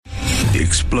The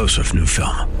explosive new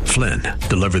film, Flynn,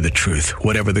 deliver the truth,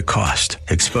 whatever the cost,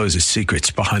 exposes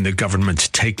secrets behind the government's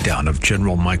takedown of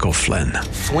General Michael Flynn.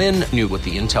 Flynn knew what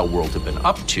the intel world had been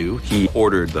up to. He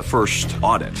ordered the first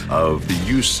audit of the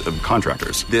use of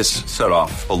contractors. This set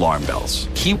off alarm bells.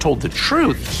 He told the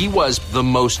truth. He was the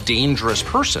most dangerous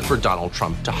person for Donald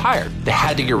Trump to hire. They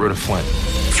had to get rid of Flynn.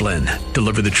 Flynn,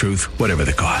 deliver the truth, whatever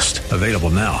the cost. Available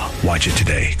now. Watch it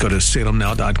today. Go to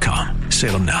salemnow.com.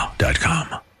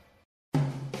 salemnow.com.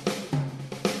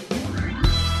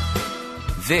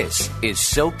 This is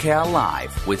SoCal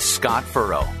Live with Scott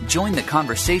Furrow. Join the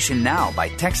conversation now by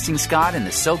texting Scott in the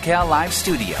SoCal Live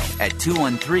studio at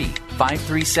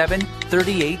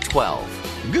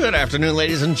 213-537-3812. Good afternoon,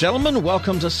 ladies and gentlemen.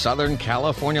 Welcome to Southern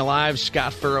California Live.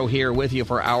 Scott Furrow here with you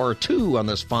for hour two on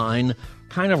this fine,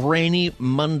 kind of rainy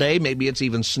Monday. Maybe it's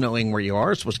even snowing where you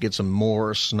are. It's supposed to get some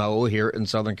more snow here in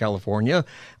Southern California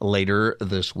later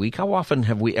this week. How often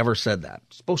have we ever said that?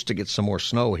 It's supposed to get some more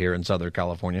snow here in Southern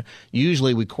California.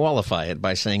 Usually we qualify it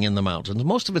by saying in the mountains.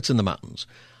 Most of it's in the mountains.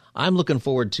 I'm looking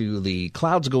forward to the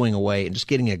clouds going away and just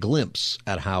getting a glimpse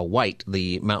at how white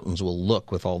the mountains will look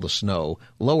with all the snow.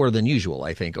 Lower than usual,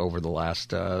 I think, over the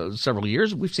last several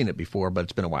years. We've seen it before, but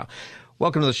it's been a while.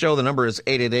 Welcome to the show. The number is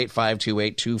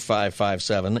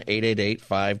 888-528-2557,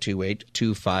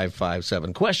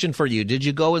 888-528-2557. Question for you. Did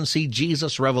you go and see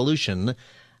Jesus Revolution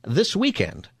this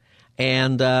weekend?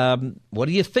 And what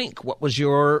do you think? What was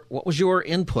your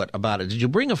input about it? Did you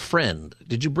bring a friend?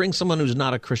 Did you bring someone who's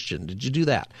not a Christian? Did you do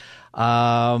that?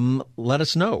 Let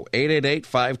us know.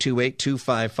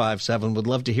 888-528-2557. Would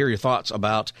love to hear your thoughts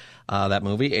about that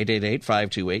movie.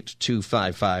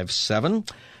 888-528-2557.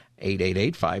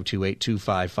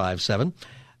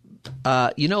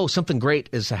 888-528-2557. Something great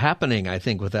is happening, I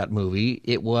think, with that movie.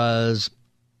 It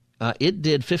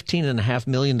did $15.5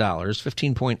 million,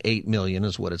 $15.8 million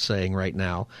is what it's saying right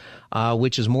now,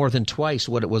 which is more than twice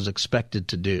what it was expected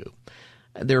to do.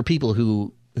 There are people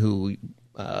who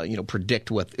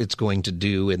predict what it's going to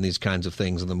do in these kinds of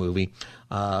things in the movie,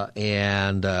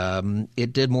 and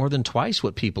it did more than twice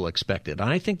what people expected. And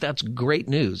I think that's great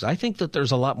news. I think that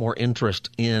there's a lot more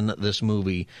interest in this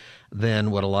movie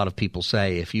than what a lot of people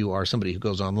say. If you are somebody who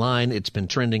goes online, it's been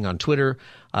trending on Twitter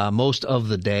most of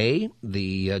the day,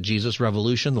 the Jesus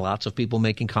Revolution, lots of people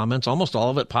making comments, almost all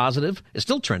of it positive. It's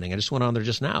still trending. I just went on there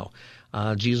just now.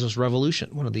 Jesus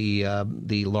Revolution, one of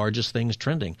the largest things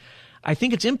trending. I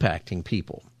think it's impacting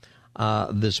people,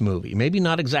 this movie. Maybe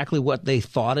not exactly what they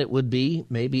thought it would be.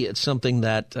 Maybe it's something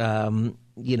that,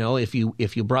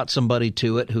 if you brought somebody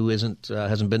to it who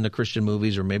hasn't been to Christian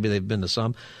movies, or maybe they've been to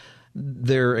some,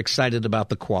 they're excited about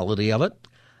the quality of it.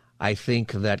 I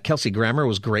think that Kelsey Grammer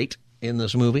was great in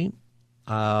this movie.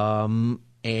 And,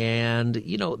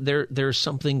 there's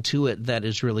something to it that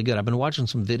is really good. I've been watching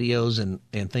some videos and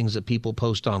things that people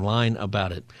post online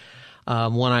about it.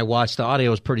 One I watched, the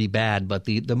audio was pretty bad, but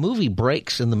the movie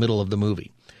breaks in the middle of the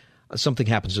movie. Something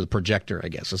happens to the projector, I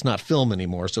guess. It's not film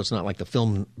anymore, so it's not like the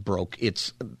film broke.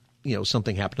 It's,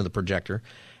 something happened to the projector.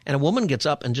 And a woman gets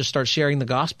up and just starts sharing the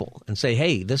gospel and say,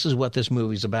 hey, this is what this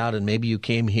movie's about, and maybe you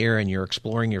came here and you're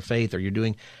exploring your faith, or you're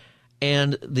doing.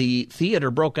 And the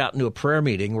theater broke out into a prayer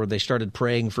meeting where they started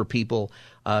praying for people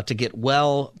to get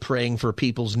well, praying for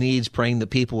people's needs, praying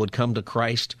that people would come to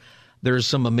Christ. There's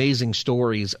some amazing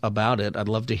stories about it. I'd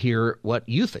love to hear what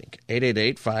you think.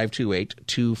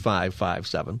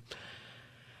 888-528-2557.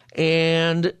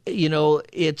 And,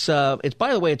 it's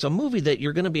by the way, it's a movie that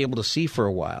you're going to be able to see for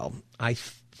a while. I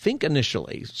think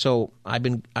initially. So I've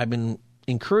been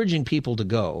encouraging people to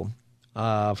go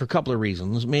for a couple of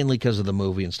reasons, mainly because of the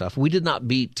movie and stuff. We did not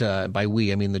beat, by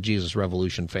we, I mean the Jesus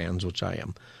Revolution fans, which I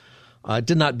am.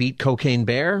 Did not beat Cocaine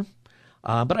Bear.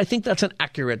 But I think that's an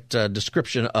accurate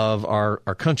description of our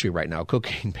country right now.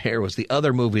 Cocaine Bear was the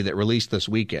other movie that released this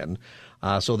weekend.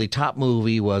 So the top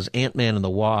movie was Ant-Man and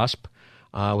the Wasp,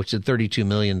 which did $32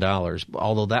 million,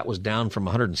 although that was down from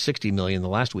 $160 million the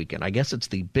last weekend. I guess it's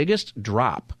the biggest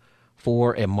drop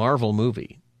for a Marvel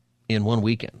movie in one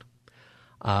weekend.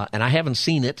 And I haven't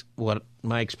seen it. What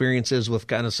my experience is with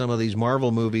kind of some of these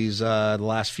Marvel movies the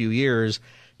last few years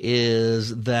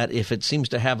is that if it seems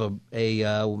to have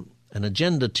an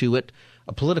agenda to it,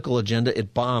 a political agenda,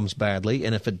 it bombs badly.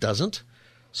 And if it doesn't,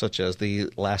 such as the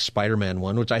last Spider-Man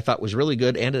one, which I thought was really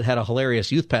good, and it had a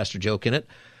hilarious youth pastor joke in it,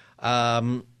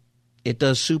 it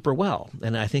does super well.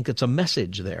 And I think it's a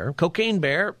message there. Cocaine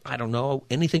Bear, I don't know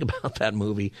anything about that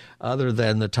movie other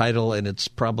than the title, and it's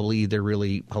probably either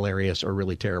really hilarious or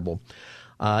really terrible.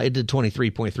 It did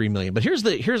 $23.3 million. But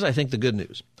here's I think the good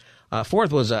news.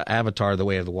 Fourth was Avatar: The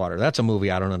Way of the Water. That's a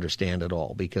movie I don't understand at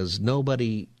all because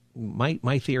nobody –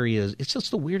 my theory is it's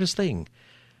just the weirdest thing.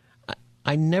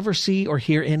 I never see or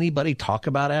hear anybody talk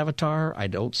about Avatar. I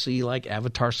don't see like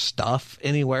Avatar stuff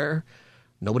anywhere.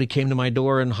 Nobody came to my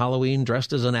door in Halloween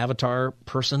dressed as an Avatar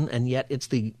person, and yet it's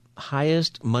the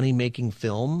highest money-making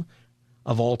film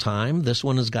of all time. This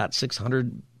one has got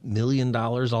 $600 million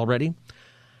already,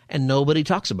 and nobody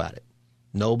talks about it.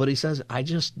 Nobody says, I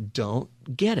just don't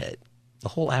get it. The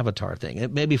whole Avatar thing.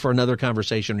 It may be for another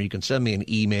conversation, or you can send me an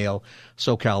email,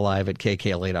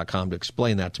 socallive@kkla.com, to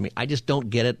explain that to me. I just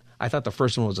don't get it. I thought the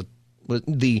first one was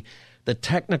the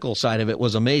technical side of it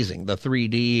was amazing. The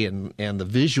 3D and the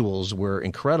visuals were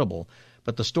incredible,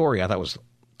 but the story I thought was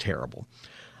terrible.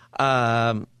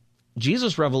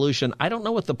 Jesus Revolution, I don't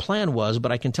know what the plan was,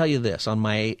 but I can tell you this. On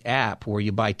my app where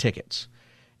you buy tickets,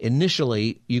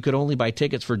 initially you could only buy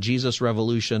tickets for Jesus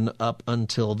Revolution up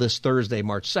until this Thursday,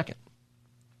 March 2nd.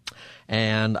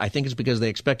 And I think it's because they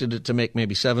expected it to make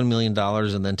maybe $7 million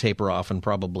and then taper off and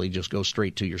probably just go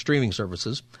straight to your streaming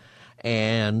services.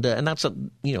 And that's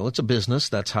it's a business.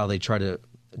 That's how they try to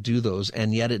do those.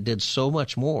 And yet it did so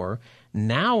much more.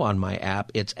 Now on my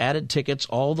app, it's added tickets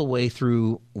all the way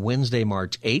through Wednesday,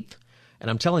 March 8th. And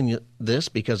I'm telling you this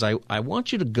because I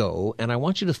want you to go, and I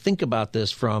want you to think about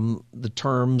this from the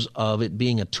terms of it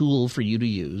being a tool for you to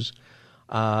use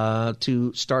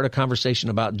to start a conversation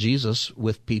about Jesus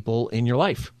with people in your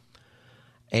life.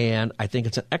 And I think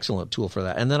it's an excellent tool for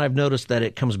that. And then I've noticed that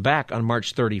it comes back on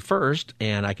March 31st,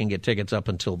 and I can get tickets up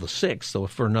until the 6th, so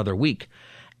for another week.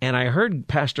 And I heard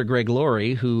Pastor Greg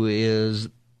Laurie, who is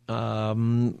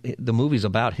the movie's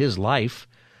about his life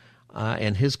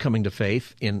and his coming to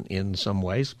faith in some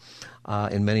ways.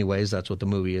 In many ways, that's what the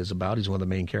movie is about. He's one of the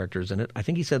main characters in it. I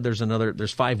think he said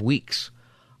there's 5 weeks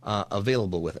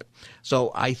available with it.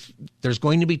 So there's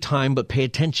going to be time, but pay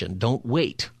attention. Don't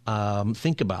wait.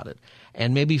 Think about it.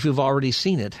 And maybe if you've already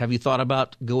seen it, have you thought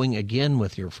about going again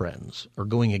with your friends or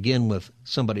going again with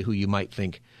somebody who you might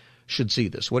think should see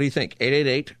this? What do you think?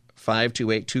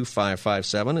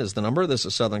 888-528-2557 is the number. This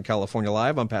is Southern California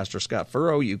Live. I'm Pastor Scott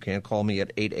Furrow. You can call me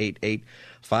at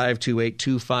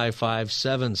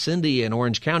 888-528-2557. Cindy in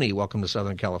Orange County, welcome to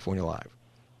Southern California Live.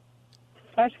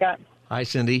 Hi, Scott. Hi,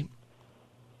 Cindy.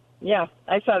 Yeah,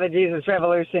 I saw the Jesus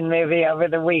Revolution movie over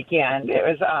the weekend. It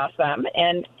was awesome.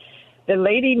 And the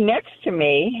lady next to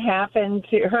me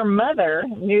her mother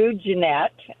knew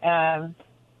Jeanette,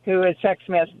 who is Chuck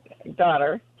Smith's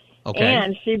daughter. Okay.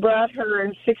 And she brought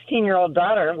her 16-year-old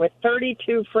daughter with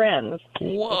 32 friends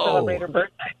to celebrate her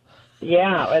birthday.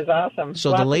 Yeah, it was awesome.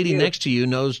 So the lady next to you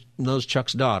knows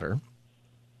Chuck's daughter.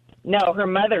 No, her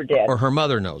mother did. Or her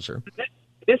mother knows her.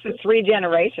 This is 3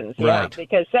 generations, yeah, right.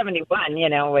 Because 71,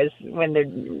 was when the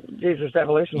Jesus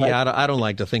Revolution was. Yeah, I don't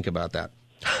like to think about that.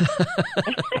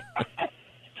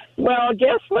 Well,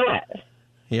 guess what?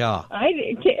 Yeah.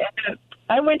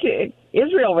 I went to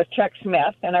Israel with Chuck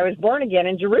Smith, and I was born again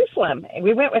in Jerusalem. And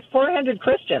we went with 400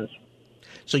 Christians.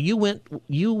 So you went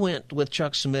with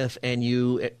Chuck Smith and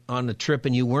you on the trip,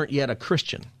 and you weren't yet a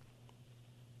Christian.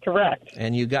 Correct.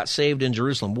 And you got saved in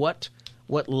Jerusalem. What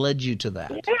led you to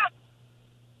that? Yeah.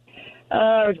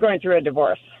 I was going through a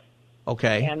divorce.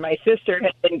 Okay. And my sister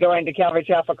had been going to Calvary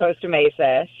Chapel, Costa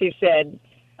Mesa. She said,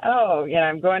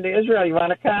 I'm going to Israel. You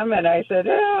want to come? And I said,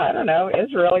 I don't know,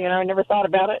 Israel. I never thought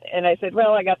about it. And I said,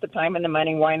 well, I got the time and the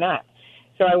money. Why not?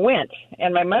 So I went,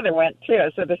 and my mother went too.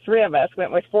 So the 3 of us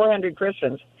went with 400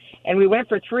 Christians, and we went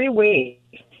for 3 weeks.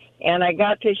 And I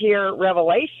got to hear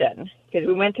Revelation because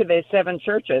we went to the 7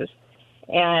 churches,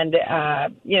 and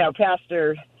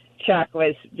Pastor Chuck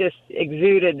was just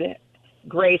exuded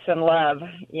grace and love.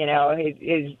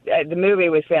 The movie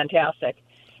was fantastic.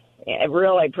 It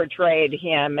really portrayed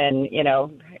him and,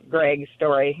 Greg's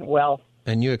story well.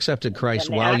 And you accepted Christ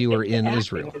while you were in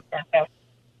Israel.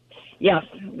 Yes.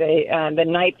 The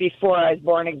night before I was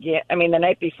born again, the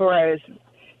night before I was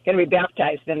going to be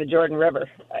baptized in the Jordan River,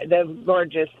 the Lord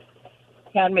just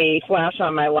had me flash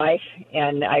on my life,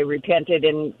 and I repented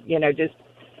in the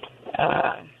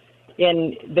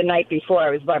night before I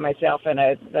was by myself in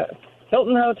the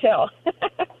Hilton Hotel.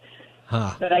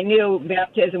 But I knew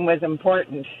baptism was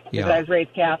important because I was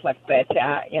raised Catholic, but,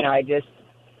 I just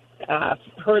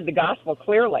heard the gospel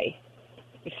clearly.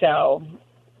 So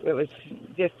it was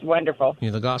just wonderful.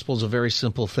 The gospel is a very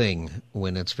simple thing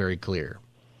when it's very clear.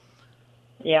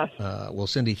 Yes. Well,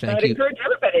 Cindy, thank you. I'd encourage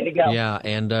everybody to go. Yeah,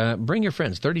 and bring your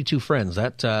friends, 32 friends.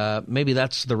 That maybe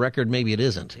that's the record, maybe it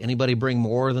isn't. Anybody bring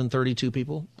more than 32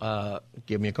 people?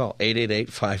 Give me a call,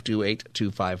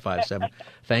 888-528-2557.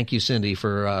 Thank you, Cindy,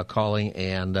 for calling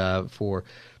and for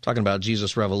talking about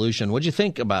Jesus Revolution. What'd you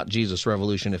think about Jesus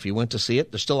Revolution if you went to see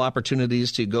it? There's still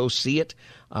opportunities to go see it.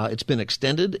 It's been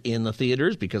extended in the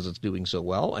theaters because it's doing so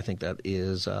well. I think that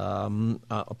is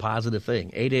a positive thing.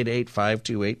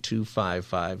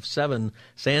 888-528-2557.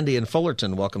 Sandy in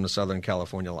Fullerton, welcome to Southern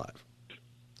California Live.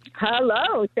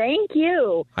 Hello, thank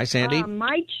you. Hi, Sandy.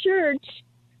 My church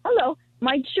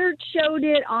showed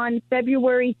it on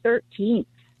February 13th.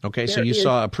 Okay, so you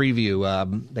saw a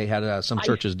preview. They had some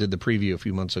churches did the preview a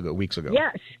few weeks ago.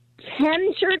 Yes,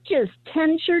 10 churches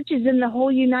in the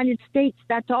whole United States.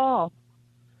 That's all.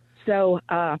 So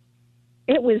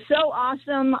it was so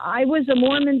awesome. I was a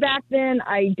Mormon back then.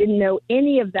 I didn't know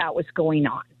any of that was going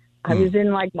on. I was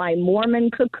in like my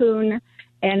Mormon cocoon,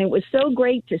 and it was so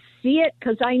great to see it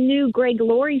because I knew Greg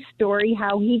Laurie's story,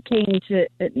 how he came to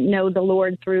know the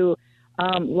Lord through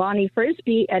Lonnie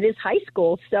Frisbee at his high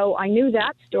school. So I knew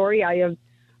that story.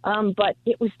 But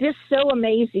it was just so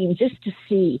amazing just to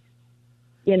see,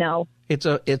 you know. It's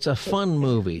a fun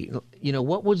movie. You know,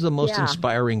 what was the most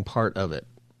inspiring part of it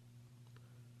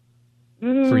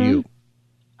for you?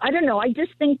 I don't know. I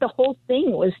just think the whole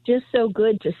thing was just so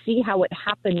good to see how it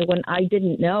happened when I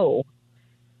didn't know.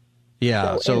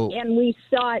 Yeah. And we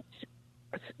saw it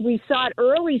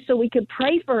early so we could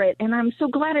pray for it. And I'm so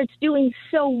glad it's doing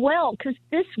so well because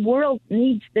this world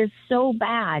needs this so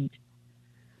bad.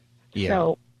 Yeah.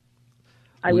 So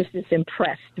I was just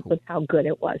impressed with how good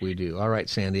it was. We do. All right,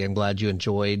 Sandy, I'm glad you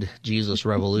enjoyed Jesus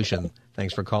Revolution.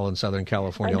 Thanks for calling Southern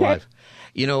California Live.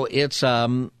 You know, it's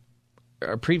a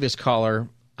previous caller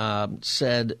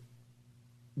said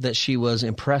that she was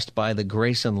impressed by the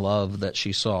grace and love that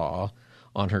she saw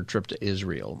on her trip to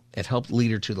Israel. It helped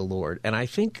lead her to the Lord. And I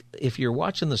think if you're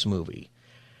watching this movie,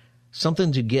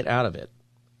 something to get out of it.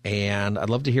 And I'd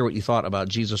love to hear what you thought about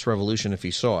Jesus Revolution if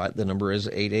you saw it. The number is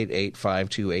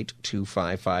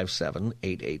 888-528-2557,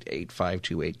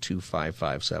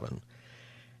 888-528-2557,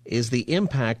 is the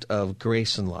impact of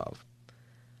grace and love.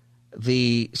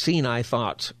 The scene I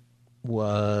thought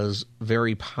was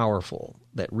very powerful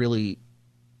that really,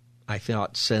 I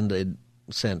thought, sent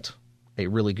a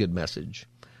really good message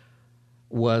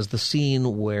was the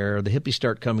scene where the hippies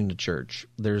start coming to church.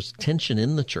 There's tension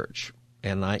in the church.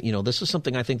 And this is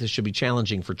something I think that should be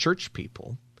challenging for church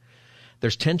people.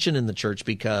 There's tension in the church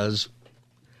because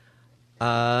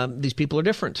these people are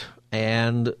different.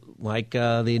 And like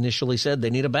they initially said, they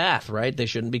need a bath, right? They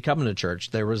shouldn't be coming to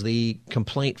church. There was the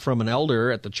complaint from an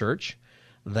elder at the church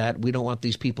that we don't want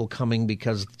these people coming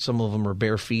because some of them are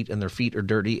bare feet and their feet are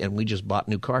dirty and we just bought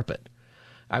new carpet.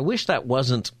 I wish that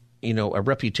wasn't, a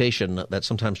reputation that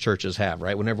sometimes churches have,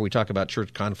 right? Whenever we talk about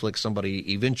church conflict,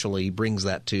 somebody eventually brings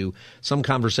that to some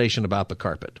conversation about the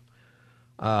carpet,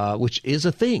 which is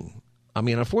a thing. I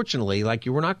mean, unfortunately,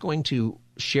 you were not going to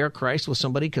share Christ with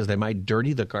somebody because they might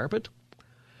dirty the carpet.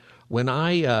 When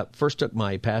I first took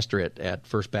my pastorate at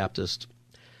First Baptist,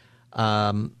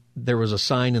 there was a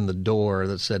sign in the door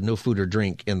that said no food or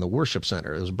drink in the worship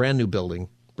center. It was a brand new building,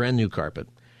 brand new carpet.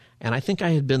 And I think I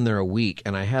had been there a week,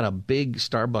 and I had a big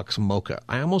Starbucks mocha.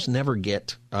 I almost never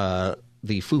get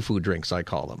the foo-foo drinks, I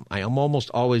call them. I am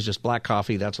almost always just black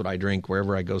coffee. That's what I drink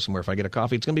wherever I go somewhere. If I get a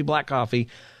coffee, it's going to be black coffee.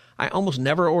 I almost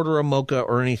never order a mocha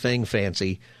or anything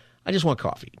fancy. I just want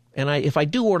coffee. And if I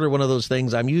do order one of those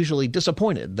things, I'm usually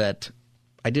disappointed that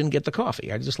I didn't get the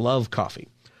coffee. I just love coffee.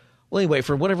 Well, anyway,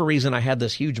 for whatever reason, I had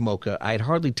this huge mocha. I had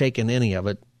hardly taken any of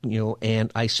it,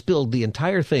 and I spilled the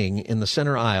entire thing in the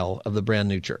center aisle of the brand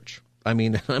new church. I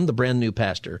mean, I'm the brand new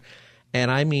pastor,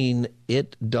 and I mean,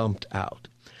 it dumped out.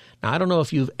 Now, I don't know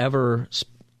if you've ever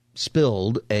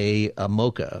spilled a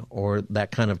mocha or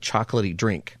that kind of chocolatey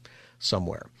drink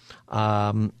somewhere.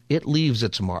 It leaves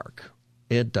its mark.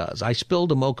 It does. I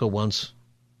spilled a mocha once.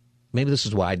 Maybe this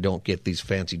is why I don't get these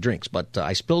fancy drinks, but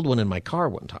I spilled one in my car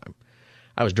one time.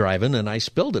 I was driving and I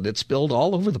spilled it. It spilled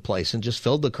all over the place and just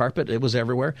filled the carpet. It was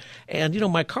everywhere. And,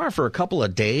 my car for a couple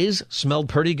of days smelled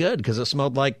pretty good because it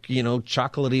smelled like,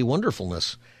 chocolatey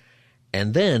wonderfulness.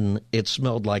 And then it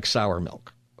smelled like sour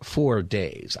milk. 4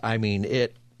 days. I mean,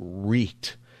 it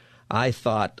reeked. I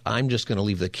thought, I'm just going to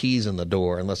leave the keys in the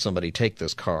door and let somebody take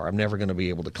this car. I'm never going to be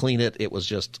able to clean it. It was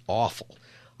just awful.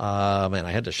 And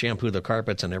I had to shampoo the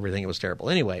carpets and everything. It was terrible.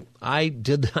 Anyway, I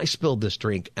spilled this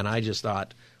drink and I just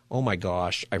thought, oh my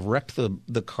gosh, I wrecked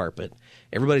the carpet.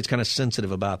 Everybody's kind of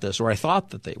sensitive about this, or I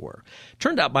thought that they were.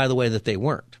 Turned out, by the way, that they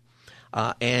weren't.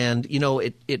 And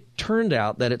it turned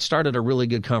out that it started a really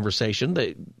good conversation.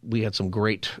 We had some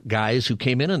great guys who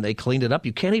came in and they cleaned it up.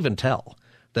 You can't even tell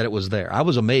that it was there. I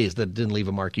was amazed that it didn't leave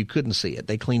a mark. You couldn't see it.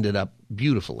 They cleaned it up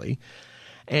beautifully.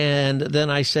 And then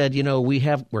I said,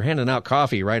 we're handing out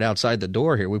coffee right outside the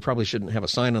door here. We probably shouldn't have a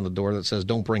sign on the door that says,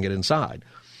 don't bring it inside.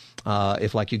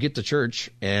 If, like, you get to church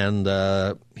and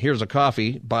here's a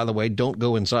coffee, by the way, don't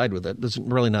go inside with it. That's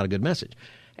really not a good message.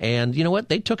 And you know what?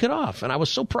 They took it off, and I was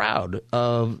so proud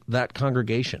of that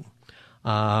congregation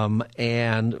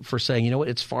and for saying, you know what,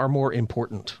 it's far more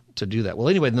important to do that. Well,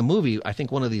 anyway, in the movie, I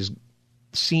think one of these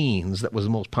scenes that was the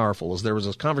most powerful is there was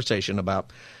this conversation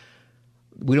about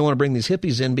we don't want to bring these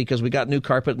hippies in because we got new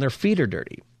carpet and their feet are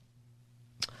dirty.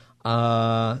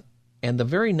 And the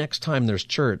very next time there's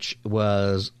church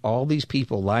was all these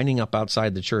people lining up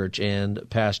outside the church, and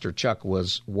Pastor Chuck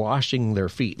was washing their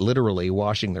feet, literally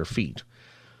washing their feet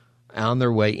on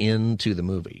their way into the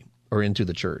movie or into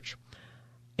the church.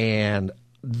 And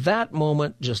that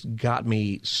moment just got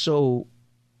me so,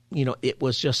 you know, it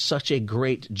was just such a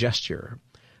great gesture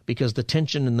because the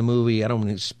tension in the movie, I don't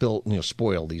want to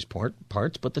spoil these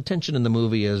parts, but the tension in the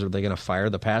movie is, are they going to fire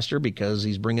the pastor because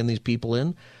he's bringing these people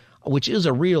in? Which is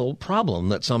a real problem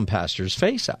that some pastors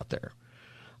face out there.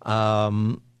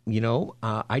 I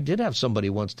did have somebody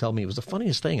once tell me, it was the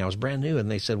funniest thing. I was brand new, and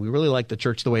they said, we really like the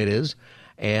church the way it is,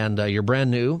 and you're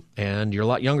brand new, and you're a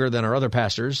lot younger than our other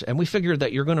pastors, and we figured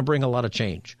that you're going to bring a lot of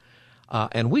change.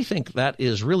 And we think that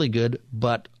is really good,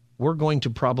 but we're going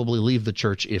to probably leave the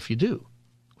church if you do,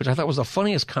 which I thought was the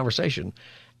funniest conversation.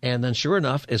 And then sure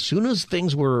enough, as soon as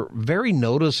things were very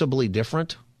noticeably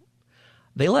different,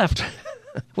 they left.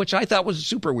 Which I thought was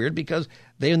super weird because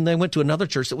they went to another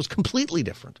church that was completely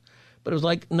different. But it was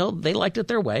like, no, they liked it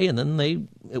their way, and then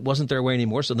it wasn't their way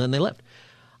anymore, so then they left.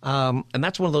 And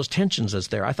that's one of those tensions that's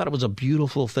there. I thought it was a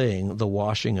beautiful thing, the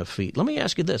washing of feet. Let me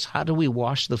ask you this. How do we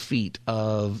wash the feet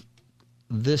of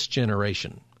this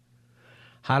generation?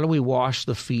 How do we wash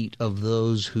the feet of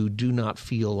those who do not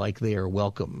feel like they are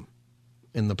welcome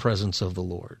in the presence of the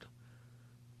Lord?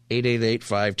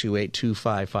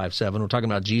 888-528-2557. We're talking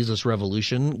about Jesus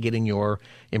Revolution, getting your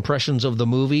impressions of the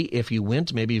movie. If you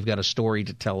went, maybe you've got a story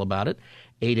to tell about it.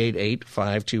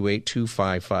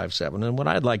 888-528-2557. And what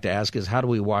I'd like to ask is, how do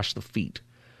we wash the feet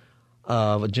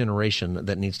of a generation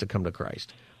that needs to come to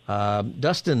Christ?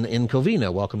 Dustin in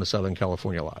Covina, welcome to Southern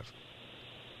California Live.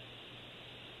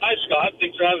 Hi, Scott.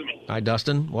 Thanks for having me. Hi,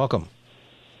 Dustin. Welcome.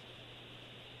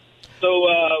 So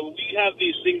we have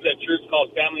these things at church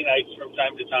called family nights from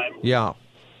time to time. Yeah.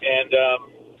 And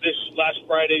this last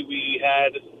Friday we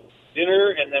had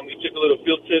dinner, and then we took a little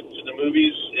field trip to the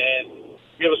movies. And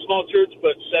we have a small church,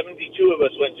 but 72 of us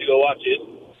went to go watch it.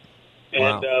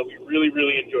 And we really,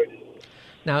 really enjoyed it.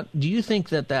 Now, do you think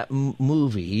that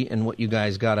movie and what you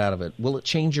guys got out of it, will it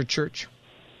change your church?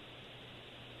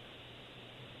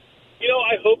 You know,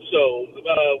 I hope so.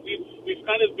 We've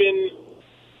kind of been...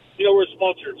 You know, we're a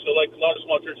small church, so like a lot of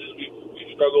small churches,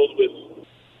 we've struggled with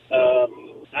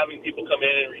having people come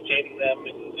in and retaining them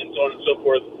and so on and so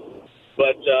forth.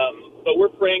 But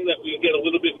we're praying that we get a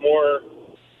little bit more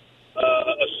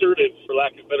assertive, for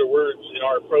lack of better words, in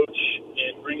our approach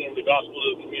in bringing the gospel to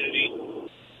the community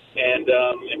and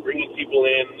bringing people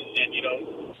in and, you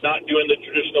know, not doing the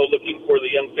traditional looking for the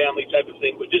young family type of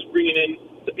thing, but just bringing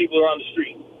in the people who are on the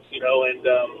street, you know, and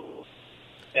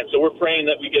so we're praying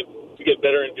that we get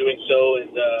better in doing so, and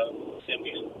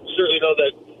we certainly know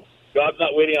that God's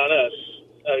not waiting on us.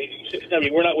 I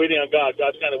mean, we're not waiting on God.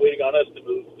 God's kind of waiting on us to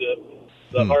move.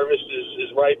 The harvest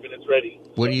is ripe and it's ready.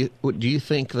 What do you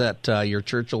think that your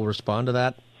church will respond to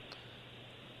that?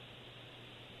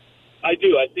 I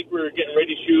do. I think we're getting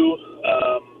ready to.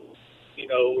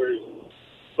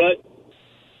 But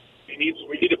we need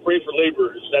to pray for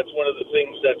laborers. That's one of the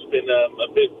things that's been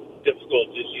a bit difficult.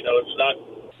 Is, you know, it's not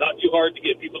too hard to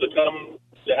get people to come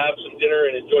to have some dinner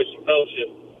and enjoy some fellowship.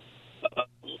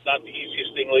 It's not the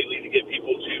easiest thing lately to get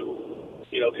people to,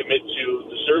 you know, commit to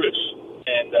the service,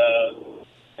 and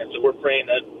so we're praying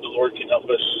that the Lord can help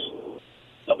us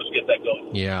get that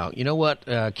going. Yeah, you know what?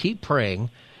 Keep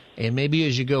praying, and maybe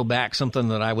as you go back, something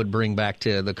that I would bring back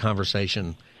to the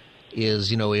conversation is,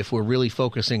 you know, if we're really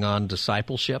focusing on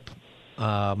discipleship,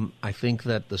 I think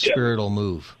that the Spirit will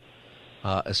move.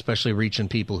 Especially reaching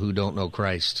people who don't know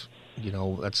Christ. You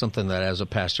know, that's something that as a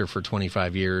pastor for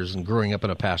 25 years and growing up in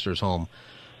a pastor's home,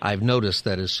 I've noticed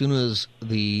that as soon as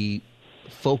the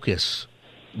focus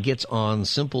gets on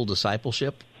simple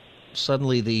discipleship,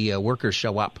 suddenly the workers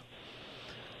show up.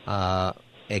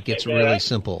 It gets really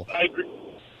simple. I agree.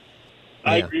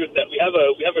 I agree with that. We have a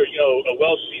a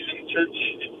well-seasoned church,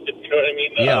 if you know what I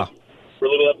mean. We're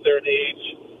a little up there in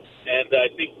age. And I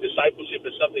think discipleship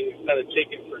is something we've kind of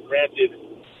taken for granted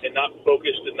and not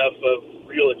focused enough of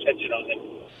real attention on it.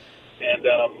 And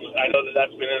I know that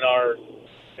that's been in our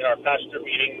pastor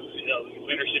meetings, you know,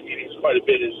 leadership meetings quite a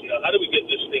bit. Is, you know, how do we get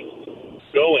this thing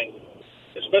going?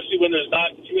 Especially when there's not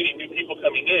too many new people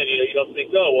coming in. You know, you don't think,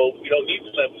 oh, well, we don't need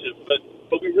discipleship,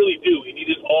 but we really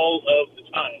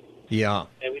Yeah.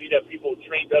 And we need to have people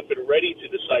trained up and ready to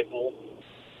disciple,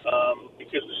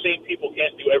 because the same people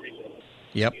can't do everything.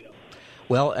 Yep. You know?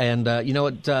 Well, and you know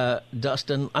what,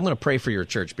 Dustin, I'm going to pray for your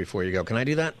church before you go. Can I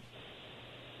do that?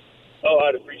 Oh,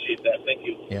 I'd appreciate that. Thank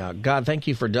you. Yeah, God, thank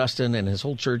you for Dustin and his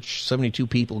whole church, 72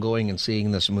 people going and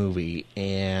seeing this movie.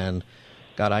 And,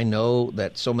 God, I know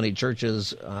that so many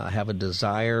churches have a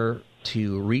desire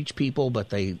to reach people, but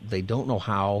they don't know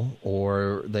how,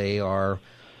 or they are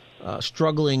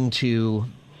struggling to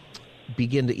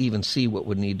begin to even see what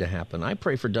would need to happen. I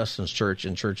pray for Dustin's church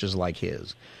and churches like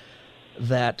his,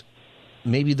 that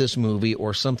maybe this movie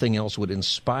or something else would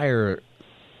inspire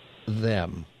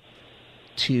them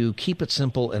to keep it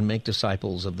simple and make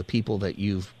disciples of the people that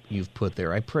you've put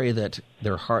there. I pray that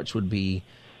their hearts would be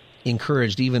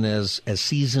encouraged, even as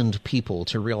seasoned people,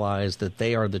 to realize that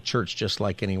they are the church just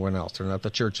like anyone else. They're not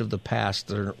the church of the past.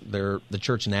 They're the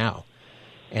church now.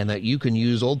 And that you can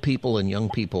use old people and young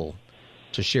people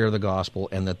to share the gospel,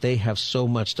 and that they have so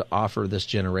much to offer this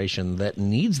generation that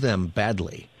needs them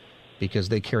badly, because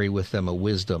they carry with them a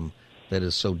wisdom that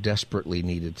is so desperately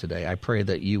needed today. I pray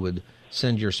that you would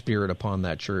send your Spirit upon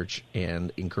that church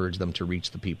and encourage them to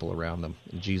reach the people around them.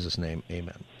 In Jesus' name,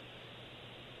 amen.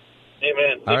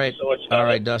 Amen. Thank you so much, Scott. All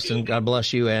right, Dustin, God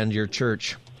bless you and your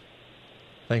church.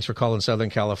 Thanks for calling Southern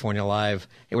California Live.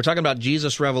 Hey, we're talking about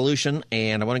Jesus Revolution,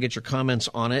 and I want to get your comments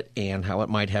on it and how it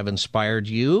might have inspired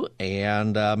you,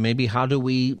 and maybe how do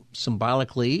we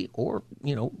symbolically or,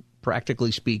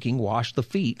 practically speaking, wash the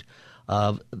feet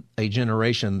of a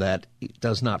generation that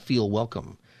does not feel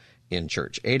welcome in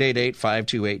church.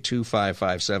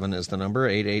 888-528-2557 is the number,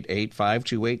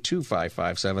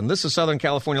 888-528-2557. This is Southern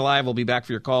California Live. We'll be back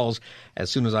for your calls as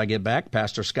soon as I get back.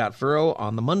 Pastor Scott Furrow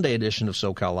on the Monday edition of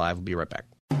SoCal Live. We'll be right back.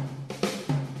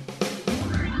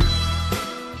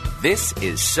 This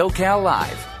is SoCal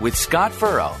Live with Scott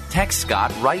Furrow. Text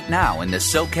Scott right now in the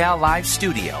SoCal Live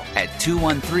studio at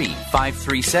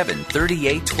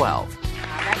 213-537-3812.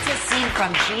 That's a scene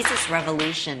from Jesus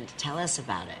Revolution. Tell us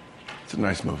about it. It's a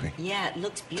nice movie. Yeah, it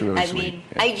looks beautiful. Really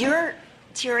sweet. You're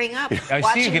tearing up. I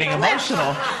see you getting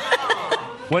emotional.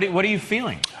 What are you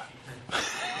feeling?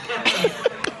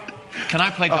 Can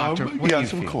I play doctor?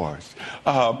 Yes, of course.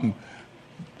 I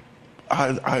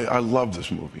love this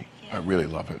movie. I really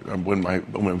love it. When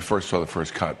we first saw the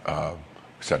first cut,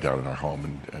 we sat down in our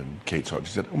home and Kate saw it.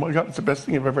 She said, "Oh my God, it's the best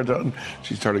thing I've ever done."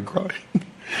 She started crying.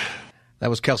 That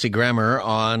was Kelsey Grammer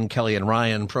on Kelly and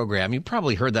Ryan program. You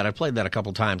probably heard that. I played that a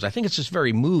couple times. I think it's just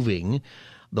very moving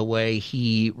the way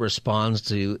he responds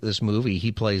to this movie.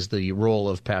 He plays the role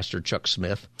of Pastor Chuck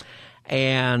Smith.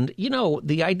 And,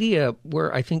 the idea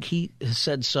where I think he has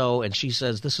said so and she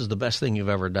says, "This is the best thing you've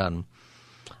ever done."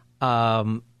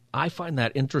 I find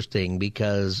that interesting,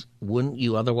 because wouldn't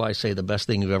you otherwise say the best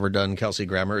thing you've ever done, Kelsey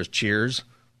Grammer, is Cheers?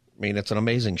 I mean, it's an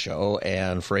amazing show.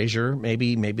 And Frasier,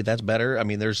 maybe that's better. I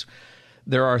mean,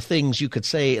 there are things you could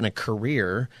say in a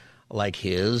career like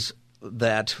his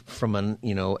that from an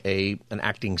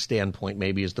acting standpoint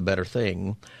maybe is the better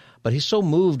thing. But he's so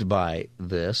moved by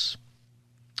this.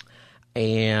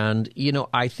 And,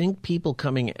 I think people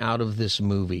coming out of this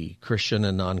movie, Christian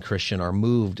and non-Christian, are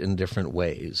moved in different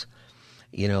ways.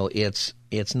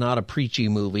 It's not a preachy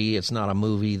movie. It's not a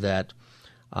movie that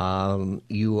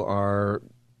you are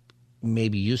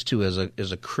maybe used to as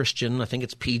a Christian. I think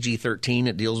it's PG-13.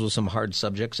 It deals with some hard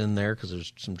subjects in there because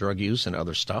there's some drug use and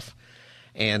other stuff.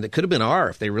 And it could have been R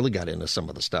if they really got into some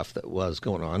of the stuff that was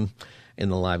going on in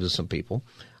the lives of some people.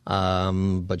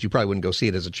 But you probably wouldn't go see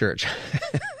it as a church.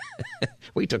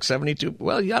 We took 72.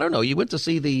 Well, I don't know. You went to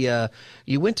see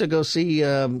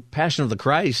Passion of the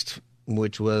Christ,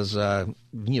 which was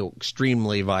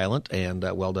extremely violent and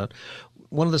well done.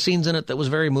 One of the scenes in it that was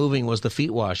very moving was the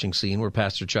feet washing scene, where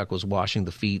Pastor Chuck was washing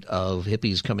the feet of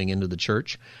hippies coming into the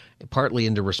church, partly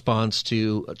into response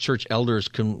to church elders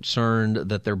concerned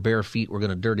that their bare feet were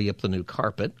going to dirty up the new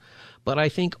carpet, but I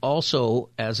think also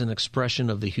as an expression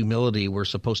of the humility we're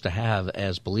supposed to have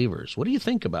as believers. What do you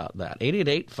think about that?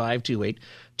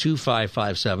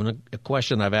 888-528-2557. A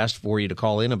question I've asked for you to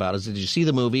call in about is, did you see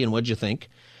the movie and what did you think?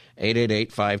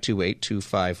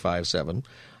 888-528-2557.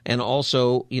 And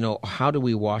also, how do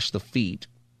we wash the feet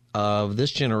of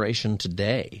this generation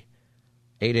today?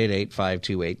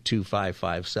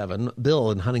 888-528-2557.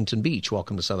 Bill in Huntington Beach,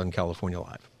 welcome to Southern California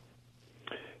Live.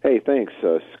 Hey, thanks,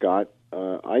 Scott.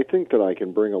 I think that I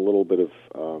can bring a little bit of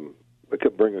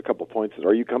bring a couple points.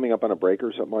 Are you coming up on a break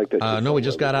or something like that? No, we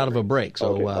just got out of a break,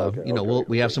 so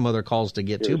we have some other calls to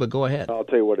get to, but go ahead. I'll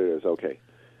tell you what it is. Okay.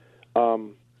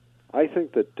 I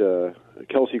think that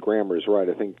Kelsey Grammer is right.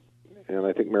 I think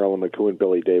Marilyn McCoo and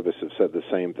Billy Davis have said the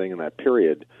same thing in that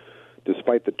period.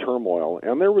 despite the turmoil.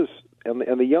 And there was, and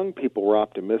the young people were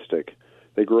optimistic.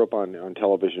 They grew up on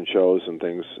television shows and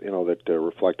things, that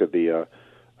reflected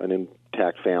an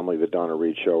intact family, the Donna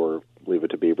Reed Show or Leave It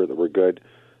to Beaver, that were good.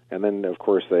 And then, of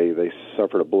course, they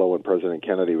suffered a blow when President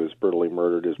Kennedy was brutally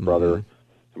murdered. His brother,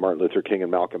 Martin Luther King,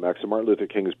 and Malcolm X. And Martin Luther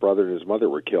King's brother and his mother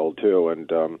were killed too. And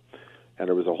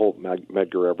there was a whole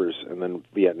Medgar Evers, and then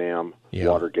Vietnam,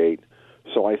 Watergate.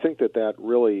 So I think that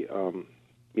really,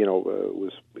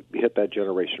 was hit that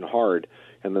generation hard.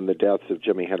 And then the deaths of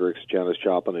Jimi Hendrix, Janis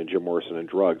Joplin, and Jim Morrison and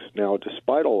drugs. Now,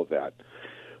 despite all of that,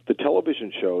 the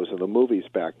television shows and the movies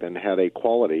back then had a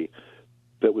quality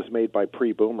that was made by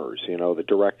pre-boomers, the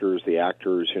directors, the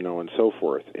actors, and so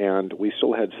forth. And we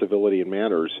still had civility and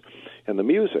manners. And the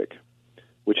music,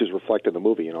 which is reflected in the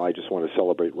movie, I Just Want to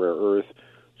Celebrate Rare Earth,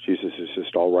 Jesus Is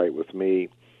Just All Right With Me,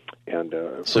 and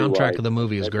soundtrack of the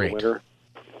movie is great. Winter.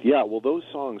 Yeah, well, those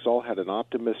songs all had an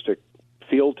optimistic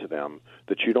feel to them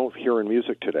that you don't hear in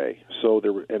music today. So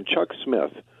and Chuck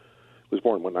Smith was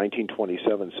born in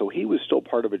 1927, so he was still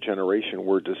part of a generation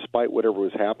where, despite whatever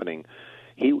was happening,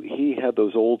 he had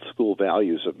those old school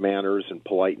values of manners and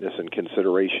politeness and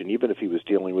consideration, even if he was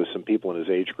dealing with some people in his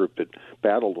age group that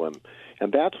battled him.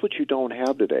 And that's what you don't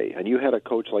have today. And you had a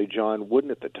coach like John Wooden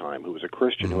at the time, who was a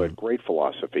Christian, who had great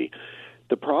philosophy.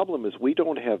 The problem is we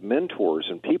don't have mentors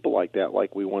and people like that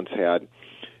like we once had.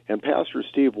 And Pastor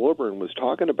Steve Wilburn was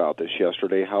talking about this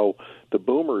yesterday, how the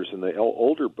boomers and the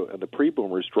older and the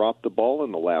pre-boomers dropped the ball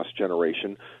in the last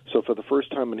generation. So for the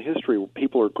first time in history,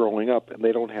 people are growing up and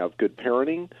they don't have good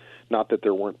parenting. Not that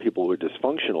there weren't people who were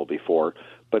dysfunctional before,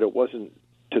 but it wasn't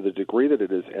to the degree that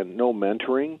it is, and no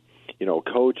mentoring, a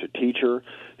coach, a teacher.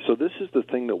 So this is the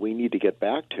thing that we need to get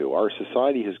back to. Our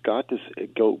society has got to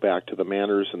go back to the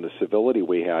manners and the civility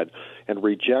we had and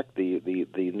reject the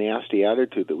nasty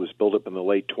attitude that was built up in the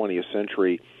late 20th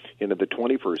century into the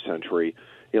 21st century,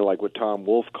 like what Tom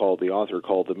Wolfe the author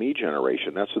called the me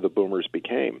generation. That's what the boomers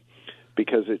became.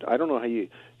 Because I don't know how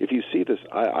if you see this,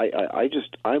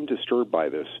 I'm disturbed by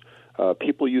this.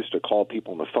 People used to call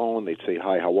people on the phone. They'd say,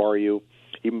 "Hi, how are you?"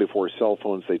 Even before cell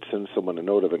phones, they'd send someone a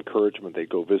note of encouragement. They'd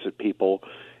go visit people.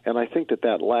 And I think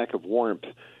that lack of warmth,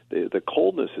 the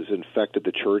coldness has infected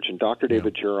the church. And Dr.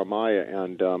 David Jeremiah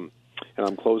and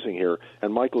I'm closing here,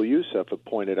 and Michael Youssef have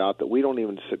pointed out that we don't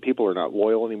even say, people are not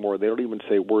loyal anymore. They don't even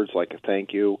say words like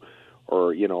thank you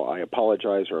or, I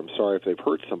apologize or I'm sorry if they've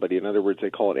hurt somebody. In other words, they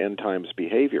call it end times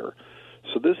behavior.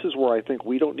 So this is where I think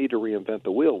we don't need to reinvent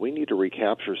the wheel. We need to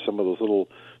recapture some of those little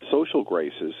social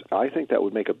graces. I think that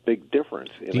would make a big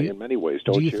difference in many ways,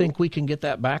 don't you? Do you think we can get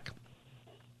that back?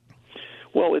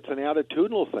 Well, it's an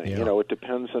attitudinal thing. Yeah. It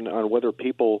depends on whether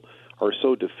people are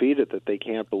so defeated that they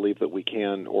can't believe that we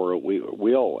can or we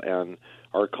will. And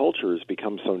our culture has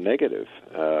become so negative,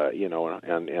 and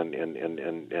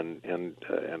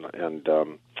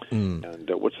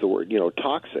what's the word?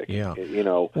 Toxic. Yeah.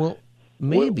 Well,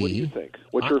 maybe. What do you think?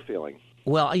 What's your feeling?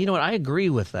 Well, you know what? I agree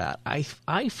with that. I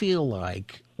feel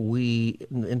like we,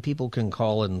 and people can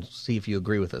call and see if you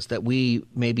agree with us, that we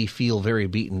maybe feel very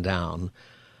beaten down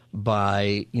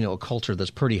by, a culture that's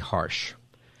pretty harsh.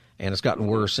 And it's gotten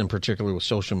worse, in particular with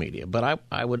social media. But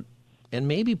I would, and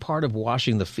maybe part of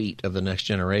washing the feet of the next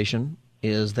generation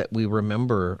is that we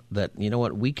remember that,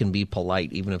 we can be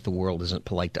polite even if the world isn't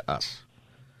polite to us.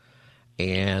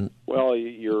 And well,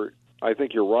 I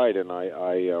think you're right, and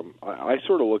I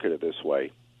sort of look at it this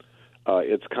way.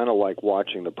 It's kind of like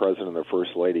watching the president and the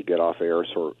first lady get off Air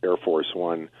Force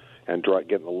One and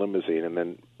get in the limousine, and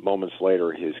then moments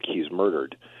later he's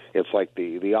murdered. It's like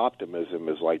the optimism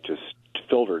is like just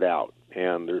filtered out,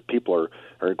 and people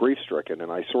are grief-stricken.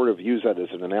 And I sort of use that as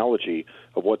an analogy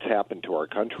of what's happened to our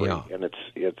country, and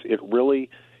it really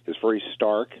is very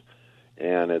stark,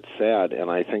 and it's sad.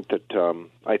 And I think that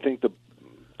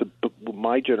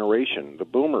my generation, the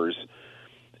boomers,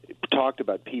 talked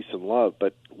about peace and love,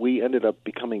 but we ended up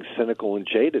becoming cynical and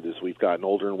jaded as we've gotten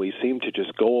older, and we seem to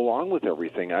just go along with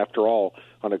everything. After all,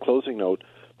 on a closing note,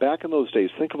 back in those days,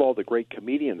 think of all the great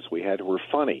comedians we had who were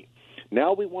funny.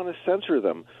 Now we want to censor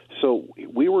them. So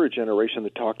we were a generation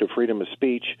that talked of freedom of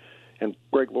speech, and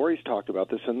Greg Laurie's talked about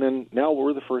this, and then now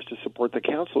we're the first to support the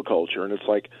cancel culture. And it's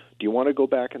like, do you want to go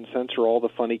back and censor all the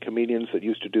funny comedians that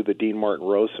used to do the Dean Martin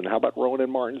roast? And how about Rowan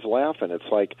and Martin's laugh? And it's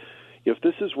like, if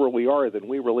this is where we are, then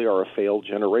we really are a failed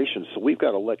generation. So we've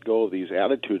got to let go of these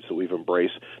attitudes that we've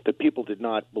embraced that people did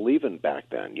not believe in back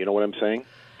then. You know what I'm saying?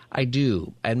 I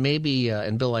do. And maybe,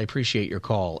 and Bill, I appreciate your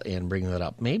call and bringing that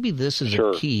up. Maybe this is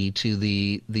a key to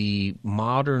the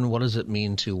modern, what does it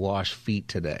mean to wash feet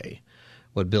today?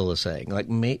 What Bill is saying.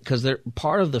 Because they're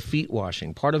part of the feet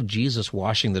washing, part of Jesus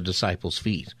washing the disciples'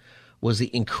 feet was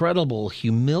the incredible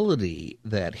humility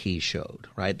that he showed,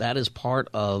 right? That is part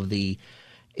of the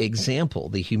example,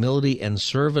 the humility and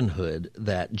servanthood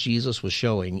that Jesus was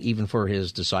showing, even for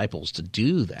his disciples to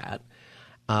do that.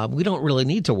 We don't really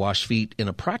need to wash feet in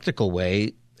a practical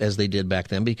way as they did back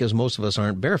then, because most of us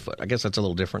aren't barefoot. I guess that's a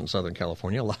little different in Southern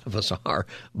California. A lot of us are,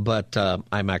 but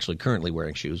I'm actually currently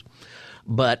wearing shoes.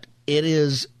 But it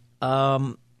is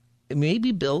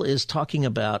maybe Bill is talking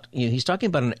about, he's talking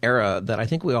about an era that I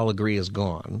think we all agree is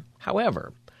gone.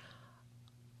 However,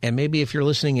 and maybe if you're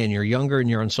listening and you're younger and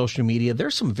you're on social media,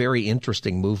 there's some very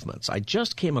interesting movements. I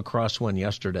just came across one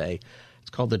yesterday. It's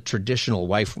called the Traditional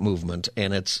Wife Movement,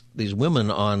 and it's these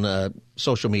women on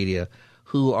social media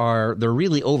who they're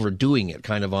really overdoing it,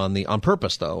 kind of on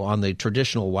purpose though, on the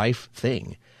traditional wife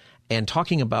thing, and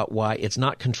talking about why it's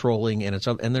not controlling, and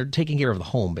they're taking care of the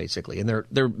home basically, and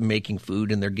they're making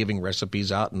food and they're giving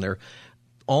recipes out, and they're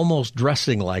almost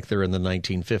dressing like they're in the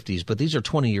 1950s. But these are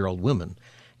 20-year-old women,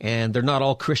 and they're not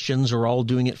all Christians or all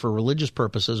doing it for religious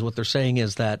purposes. What they're saying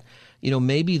is that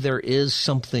maybe there is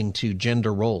something to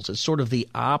gender roles. It's sort of the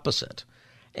opposite.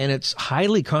 And it's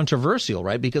highly controversial,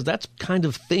 right? Because that kind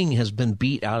of thing has been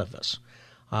beat out of us.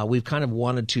 We've kind of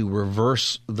wanted to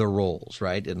reverse the roles,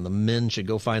 right? And the men should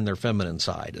go find their feminine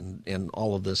side and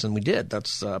all of this. And we did.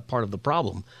 That's part of the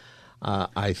problem,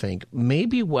 I think.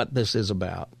 Maybe what this is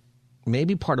about,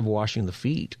 maybe part of washing the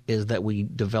feet, is that we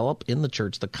develop in the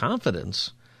church the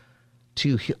confidence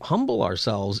to humble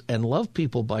ourselves and love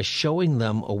people by showing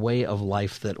them a way of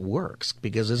life that works.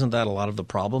 Because isn't that a lot of the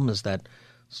problem, is that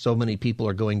so many people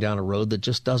are going down a road that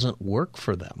just doesn't work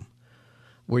for them.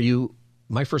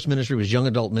 My first ministry was young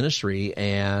adult ministry,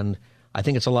 and I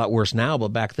think it's a lot worse now, but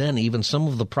back then, even some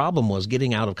of the problem was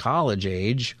getting out of college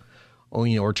age,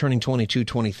 or turning 22,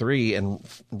 23, and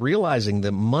realizing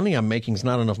the money I'm making is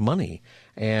not enough money.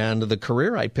 And the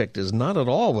career I picked is not at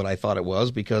all what I thought it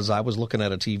was, because I was looking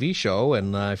at a TV show,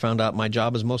 and I found out my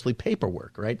job is mostly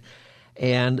paperwork, right?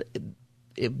 And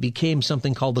it became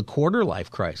something called the quarter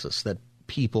life crisis that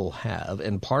people have.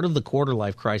 And part of the quarter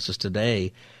life crisis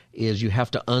today is you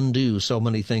have to undo so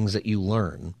many things that you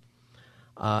learn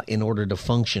in order to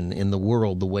function in the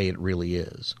world the way it really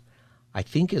is. I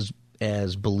think as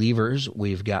believers,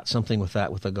 we've got something with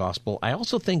that with the gospel. I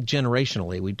also think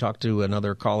generationally, we talked to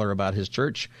another caller about his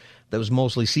church that was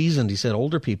mostly seasoned. He said,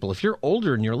 older people, if you're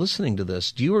older and you're listening to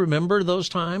this, do you remember those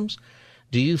times?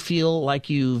 Do you feel like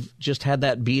you've just had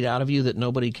that beat out of you that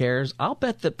nobody cares? I'll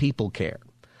bet that people care.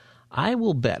 I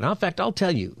will bet. In fact, I'll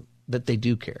tell you that they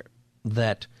do care,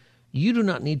 that you do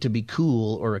not need to be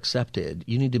cool or accepted.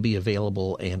 You need to be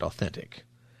available and authentic.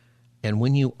 And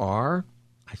when you are,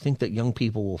 I think that young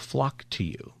people will flock to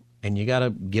you. And you got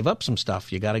to give up some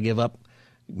stuff. You got to give up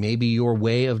maybe your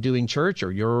way of doing church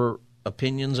or your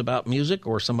opinions about music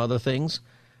or some other things.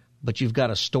 But you've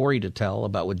got a story to tell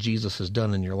about what Jesus has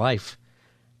done in your life,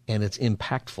 and it's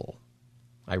impactful.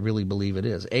 I really believe it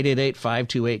is.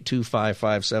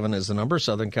 888-528-2557 is the number.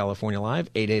 Southern California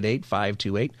Live,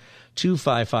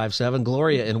 888-528-2557.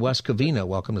 Gloria in West Covina,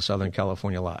 welcome to Southern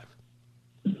California Live.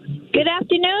 Good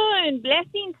afternoon.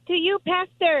 Blessings to you,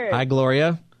 Pastor. Hi,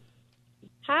 Gloria.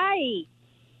 Hi.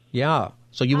 Yeah.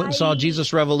 So you went and saw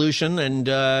Jesus Revolution, and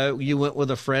you went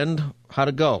with a friend. How'd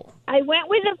it go? I went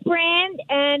with a friend,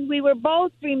 and we were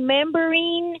both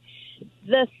remembering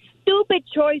the stupid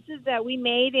choices that we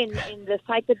made in the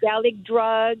psychedelic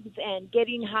drugs and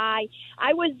getting high.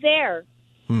 I was there.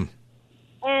 And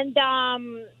I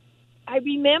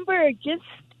remember just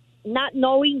not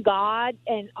knowing God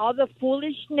and all the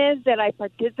foolishness that I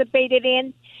participated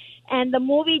in. And the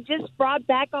movie just brought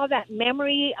back all that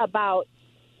memory about,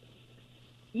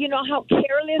 how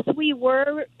careless we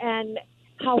were and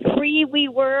how free we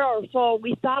were, or so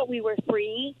we thought we were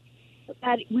free.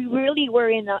 That we really were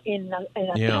in a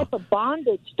type of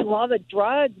bondage to all the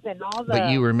drugs and all the...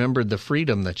 But you remembered the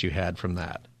freedom that you had from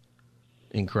that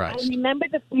in Christ. I remember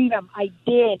the freedom. I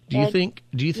did. Do you think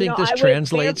this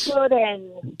translates?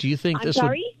 Do you think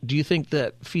do you think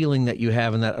that feeling that you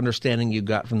have and that understanding you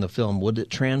got from the film, would it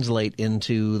translate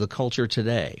into the culture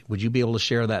today? Would you be able to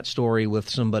share that story with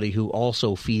somebody who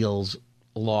also feels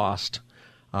lost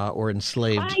or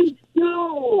enslaved?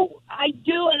 I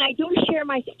do, and I do share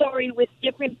my story with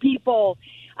different people.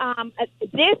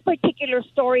 This particular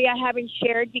story I haven't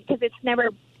shared because it's never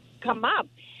come up.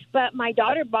 But my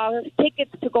daughter bought us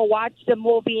tickets to go watch the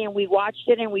movie, and we watched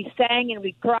it, and we sang, and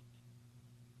we cried.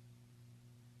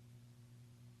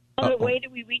 The way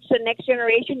that we reach the next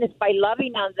generation is by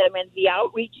loving on them, and the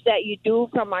outreach that you do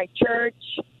from our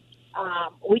church.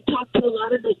 We talk to a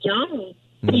lot of the young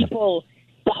people,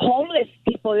 the homeless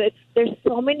people. There's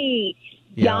so many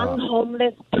young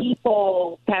homeless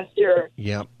people, Pastor.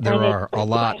 Yeah, there are a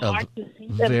lot of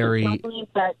very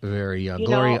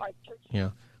young.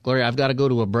 Gloria, I've got to go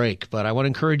to a break, but I want to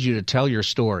encourage you to tell your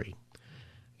story.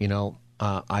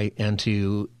 And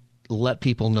to let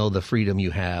people know the freedom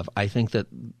you have. I think that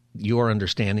your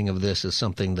understanding of this is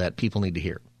something that people need to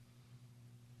hear.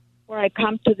 Where I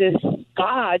come to this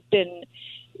God, and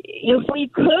if we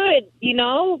could, we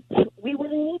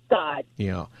wouldn't need God.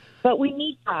 Yeah. But we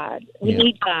need God. We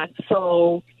need God.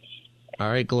 So. All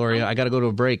right, Gloria, I got to go to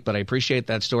a break, but I appreciate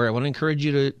that story. I want to encourage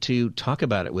you to talk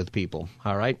about it with people.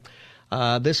 All right.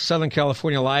 This is Southern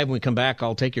California Live. When we come back,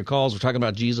 I'll take your calls. We're talking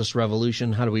about Jesus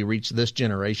Revolution. How do we reach this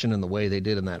generation in the way they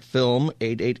did in that film?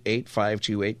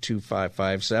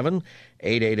 888-528-2557.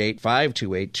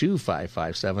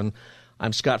 888-528-2557.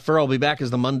 I'm Scott Furrow. I'll be back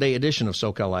as the Monday edition of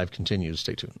SoCal Live continues.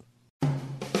 Stay tuned.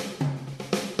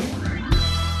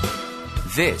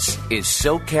 This is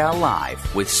SoCal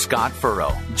Live with Scott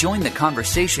Furrow. Join the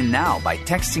conversation now by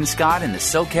texting Scott in the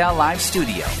SoCal Live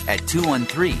studio at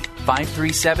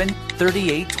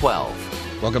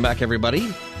 213-537-3812. Welcome back,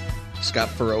 everybody. Scott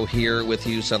Furrow here with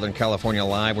you, Southern California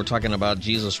Live. We're talking about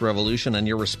Jesus Revolution and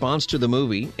your response to the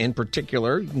movie. In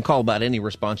particular, you can call about any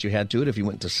response you had to it if you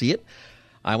went to see it.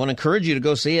 I want to encourage you to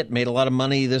go see it. Made a lot of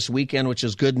money this weekend, which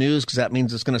is good news because that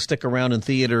means it's going to stick around in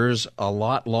theaters a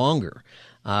lot longer.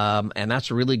 And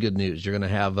that's really good news. You're going to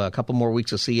have a couple more weeks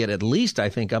to see it, at least, I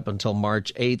think, up until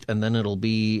March 8th, and then it'll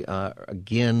be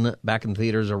again back in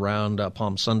theaters around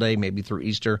Palm Sunday, maybe through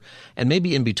Easter, and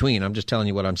maybe in between. I'm just telling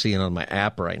you what I'm seeing on my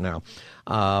app right now.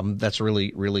 That's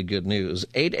really, really good news.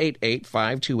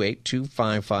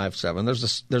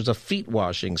 888-528-2557. There's a feet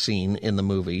washing scene in the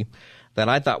movie that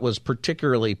I thought was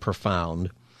particularly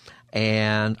profound.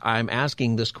 And I'm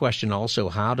asking this question also,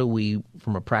 how do we,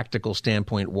 from a practical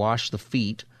standpoint, wash the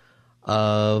feet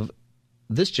of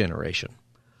this generation?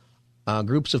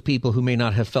 Groups of people who may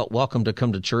not have felt welcome to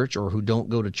come to church or who don't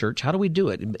go to church. How do we do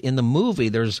it? In the movie,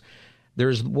 there's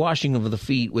washing of the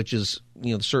feet, which is,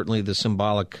 certainly the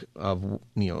symbolic of,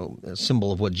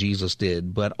 symbol of what Jesus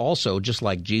did. But also, just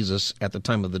like Jesus at the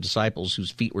time of the disciples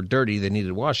whose feet were dirty, they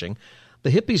needed washing. The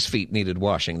hippies' feet needed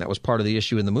washing. That was part of the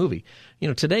issue in the movie.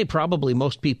 Today probably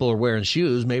most people are wearing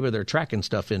shoes. Maybe they're tracking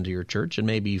stuff into your church, and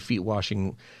maybe feet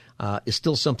washing is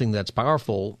still something that's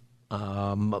powerful.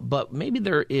 But maybe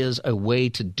there is a way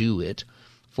to do it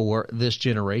for this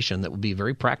generation that would be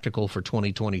very practical for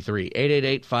 2023.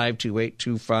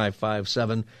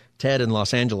 888-528-2557. Ted in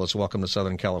Los Angeles, welcome to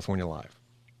Southern California Live.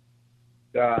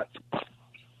 Ted,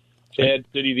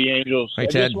 City of the Angels. Hey,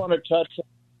 Ted. I just want to touch.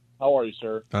 How are you,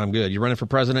 sir? I'm good. You running for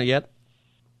president yet?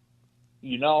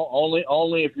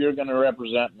 Only if you're going to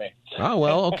represent me. Oh,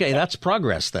 well, okay. That's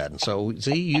progress then. So,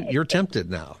 see, you're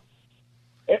tempted now.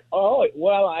 I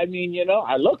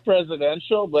look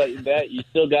presidential, but that you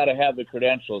still got to have the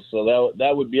credentials. So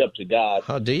that would be up to God.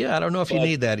 Oh, do you? I don't know if you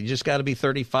need that. You just got to be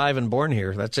 35 and born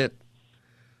here. That's it.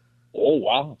 Oh,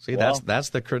 wow. See,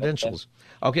 that's the credentials.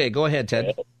 Okay, go ahead,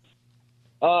 Ted.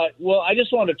 I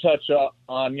just want to touch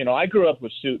on, I grew up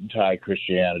with suit and tie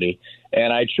Christianity,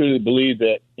 and I truly believe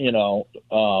that,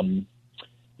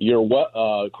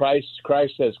 Christ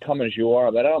says, come as you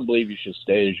are, but I don't believe you should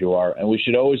stay as you are, and we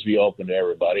should always be open to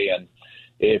everybody. And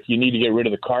if you need to get rid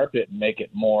of the carpet and make it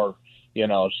more,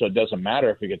 so it doesn't matter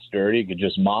if it gets dirty, you could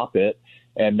just mop it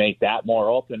and make that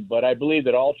more open. But I believe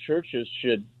that all churches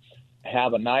should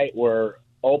have a night where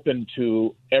open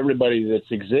to everybody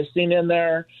that's existing in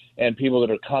there and people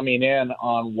that are coming in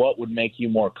on what would make you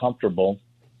more comfortable.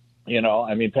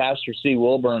 Pastor C.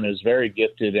 Wilburn is very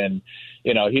gifted and,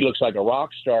 he looks like a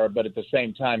rock star, but at the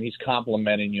same time, he's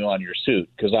complimenting you on your suit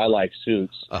because I like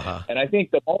suits. Uh-huh. And I think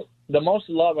the most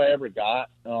love I ever got,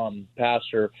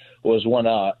 Pastor, was when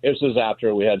it was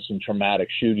after we had some traumatic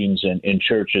shootings in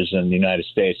churches in the United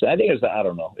States. I think it was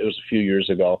a few years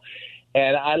ago.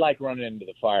 And I like running into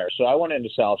the fire. So I went into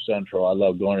South Central. I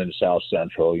love going into South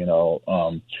Central,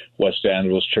 West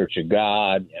Angeles Church of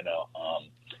God,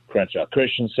 Crenshaw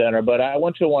Christian Center. But I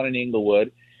went to one in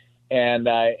Inglewood, and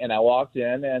I walked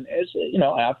in, and it's,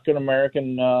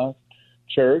 African-American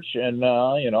church, and,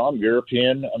 I'm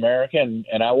European American.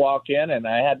 And I walk in, and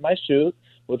I had my suit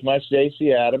with my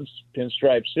Stacey Adams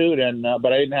pinstripe suit,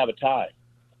 but I didn't have a tie.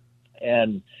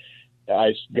 And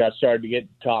I started to get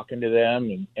talking to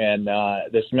them, and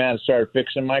this man started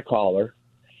fixing my collar,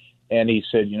 and he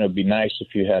said, it'd be nice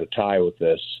if you had a tie with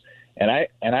this. And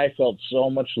I felt so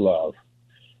much love,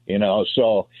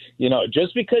 so,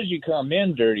 just because you come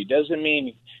in dirty doesn't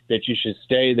mean that you should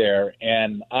stay there.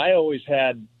 And I always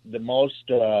had the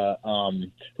most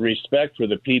respect for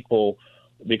the people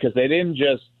because they didn't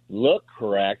just look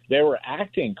correct. They were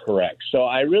acting correct. So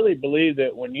I really believe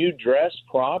that when you dress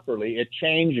properly, it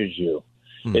changes you.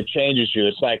 It changes you.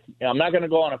 It's like, I'm not going to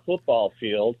go on a football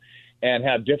field and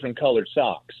have different colored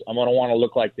socks. I'm going to want to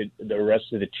look like the rest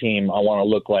of the team. I want to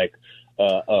look like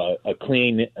a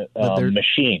clean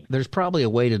machine. There's probably a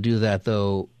way to do that,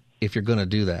 though, if you're going to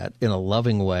do that, in a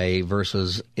loving way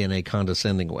versus in a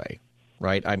condescending way,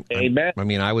 right? Amen. I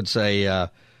mean, I would say,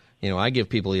 I give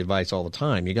people the advice all the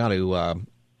time. You got to,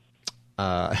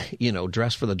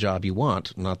 dress for the job you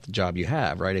want, not the job you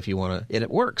have, right? If you want to, and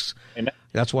it works. Amen.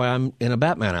 That's why I'm in a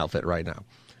Batman outfit right now.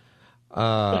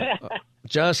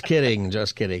 Just kidding.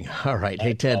 All right.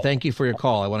 Hey, Ted, thank you for your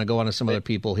call. I want to go on to some other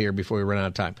people here before we run out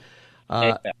of time.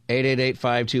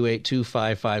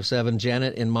 888-528-2557.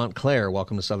 Janet in Montclair,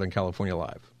 welcome to Southern California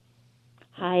Live.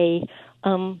 Hi.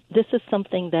 This is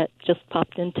something that just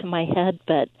popped into my head,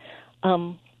 but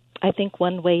I think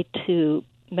one way to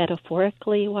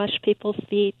metaphorically wash people's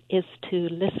feet is to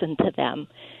listen to them.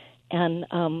 And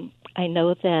I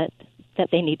know that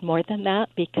they need more than that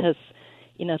because,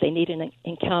 they need an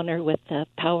encounter with the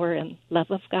power and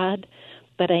love of God.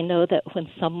 But I know that when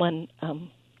someone,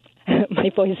 my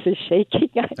voice is shaking.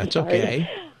 That's okay.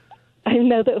 I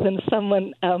know that when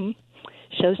someone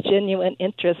shows genuine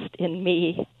interest in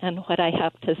me and what I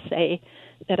have to say,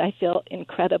 that I feel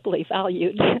incredibly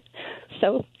valued.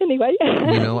 So anyway,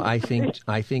 I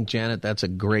think Janet, that's a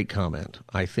great comment.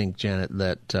 I think, Janet,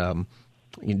 that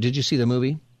did you see the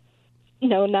movie?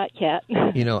 No, not yet.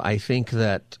 I think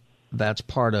that's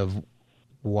part of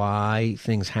why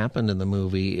things happened in the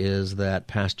movie is that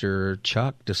Pastor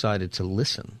Chuck decided to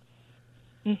listen.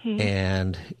 Mm-hmm.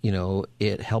 And,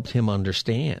 it helped him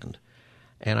understand.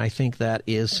 And I think that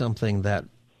is something that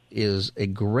is a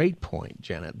great point,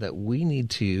 Janet, that we need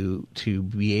to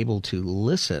be able to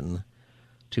listen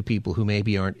to people who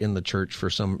maybe aren't in the church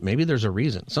maybe there's a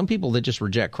reason. Some people that just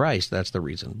reject Christ, that's the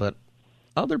reason. But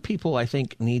other people, I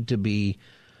think, need to be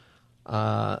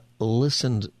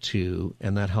listened to,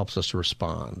 and that helps us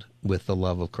respond with the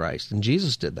love of Christ. And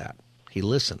Jesus did that. He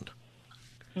listened.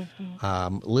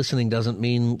 Mm-hmm. Listening doesn't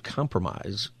mean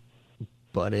compromise,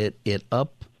 but it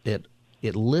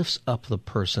lifts up the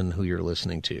person who you're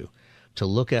listening to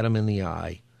look at them in the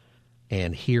eye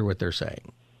and hear what they're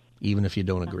saying, even if you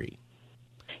don't agree.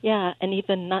 Yeah, and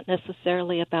even not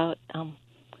necessarily about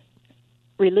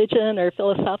religion or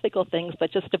philosophical things,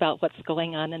 but just about what's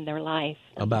going on in their life.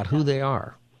 About who they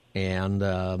are, and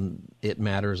it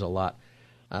matters a lot.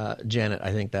 Janet,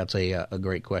 I think that's a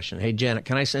great question. Hey, Janet,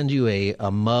 can I send you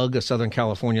a mug, a Southern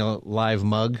California Live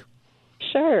mug?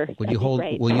 Sure. Will you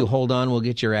hold on? We'll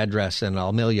get your address, and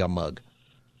I'll mail you a mug.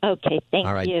 Okay, thank you.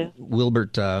 All right.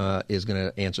 Wilbert is going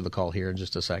to answer the call here in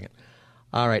just a second.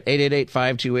 All right,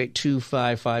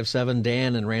 888-528-2557.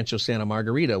 Dan in Rancho Santa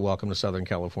Margarita, welcome to Southern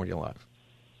California Live.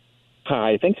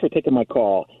 Hi, thanks for taking my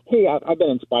call. Hey, I've been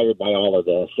inspired by all of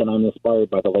this, and I'm inspired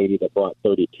by the lady that brought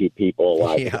 32 people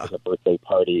it was a birthday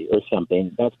party or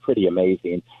something. That's pretty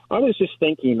amazing. I was just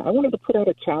thinking, I wanted to put out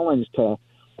a challenge to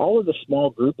all of the small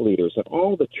group leaders of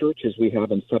all the churches we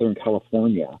have in Southern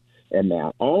California, and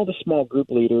that all the small group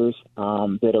leaders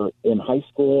that are in high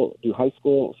school, do high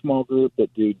school small group,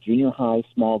 that do junior high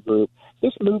small group.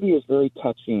 This movie is very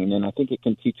touching, and I think it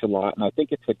can teach a lot, and I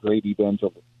think it's a great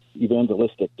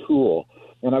evangelistic tool.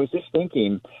 And I was just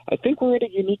thinking, I think we're at a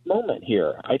unique moment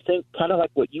here. I think kind of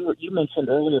like what you mentioned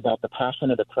earlier about the Passion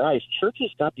of the Christ,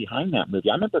 churches got behind that movie.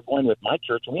 I remember going with my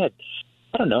church, and we had,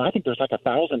 I think there's like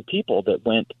 1,000 people that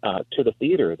went to the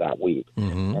theater that week.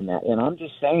 Mm-hmm. And I'm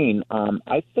just saying,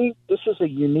 I think this is a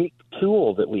unique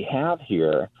tool that we have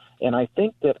here. And I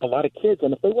think that a lot of kids,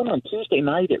 and if they went on Tuesday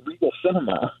night at Regal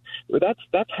Cinema, that's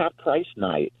half price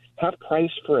night, half price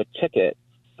for a ticket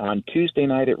on Tuesday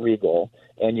night at Regal,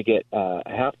 and you get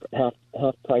half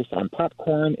price on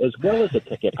popcorn as well as a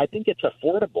ticket. I think it's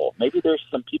affordable. Maybe there's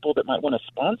some people that might want to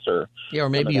sponsor. Yeah, or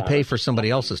maybe you pay for somebody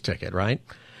else's ticket, right?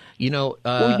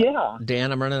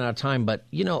 Dan, I'm running out of time, but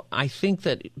I think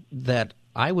that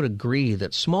I would agree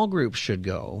that small groups should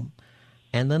go,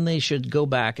 and then they should go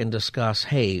back and discuss,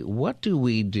 hey, what do?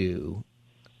 We,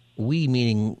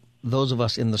 meaning those of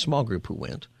us in the small group who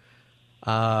went,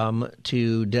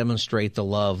 to demonstrate the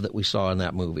love that we saw in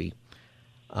that movie.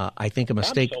 I think a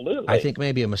mistake. Absolutely. I think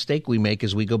maybe a mistake we make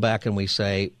is we go back and we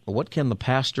say, what can the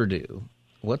pastor do?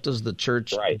 What does the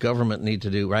church government need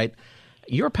to do? Right?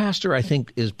 Your pastor, I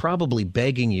think, is probably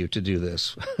begging you to do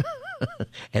this,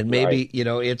 and maybe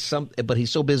it's but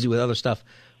he's so busy with other stuff.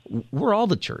 We're all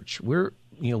the church.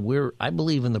 I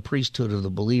believe in the priesthood of the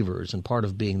believers, and part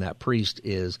of being that priest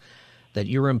is that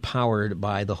you're empowered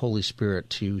by the Holy Spirit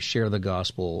to share the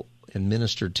gospel and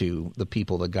minister to the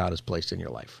people that God has placed in your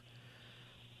life.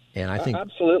 And I think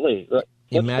absolutely.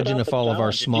 Imagine if all of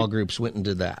our small groups went and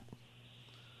did that.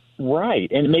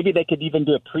 Right, and maybe they could even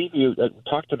do a preview,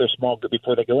 talk to their small group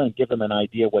before they go in, give them an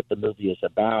idea what the movie is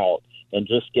about, and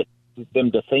just get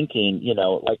them to thinking,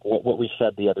 like what we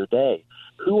said the other day.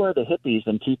 Who are the hippies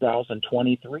in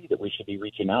 2023 that we should be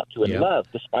reaching out to and love,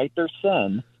 despite their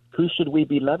sin? Who should we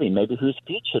be loving? Maybe whose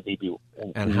feet should we be?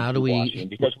 And how do we?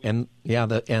 And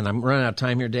I'm running out of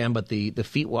time here, Dan. But the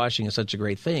feet washing is such a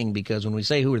great thing, because when we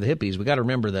say who are the hippies, we got to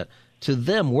remember that to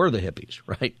them we're the hippies,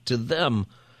 right? To them,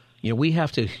 we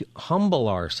have to humble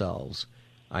ourselves,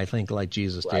 I think, like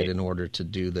Jesus did in order to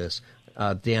do this.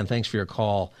 Dan, thanks for your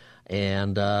call.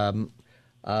 And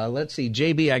let's see,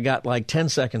 JB, I got like 10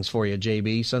 seconds for you,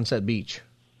 JB, Sunset Beach.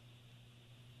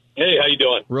 Hey, how you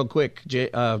doing? Real quick,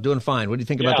 doing fine. What do you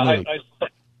think about the movie?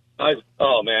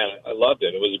 Oh, man, I loved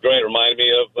it. It was great. It reminded me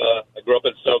of, I grew up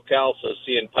in SoCal, so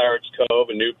seeing Pirates Cove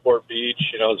and Newport Beach,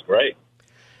 it was great.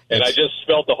 And I just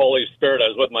felt the Holy Spirit. I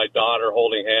was with my daughter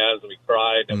holding hands, and we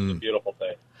cried. It was a beautiful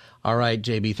thing. All right,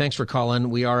 JB, thanks for calling.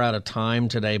 We are out of time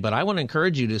today, but I want to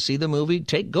encourage you to see the movie.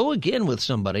 Go again with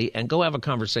somebody and go have a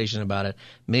conversation about it.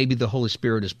 Maybe the Holy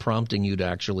Spirit is prompting you to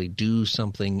actually do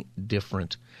something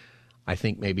different. I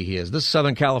think maybe he is. This is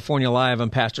Southern California Live. I'm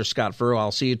Pastor Scott Furrow.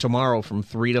 I'll see you tomorrow from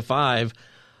 3 to 5.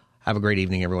 Have a great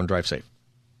evening, everyone. Drive safe.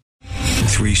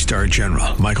 3-star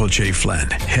General Michael J.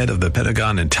 Flynn, head of the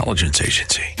Pentagon Intelligence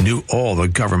Agency, knew all the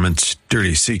government's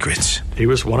dirty secrets. He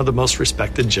was one of the most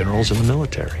respected generals in the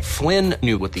military. Flynn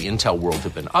knew what the intel world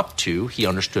had been up to. He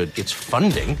understood its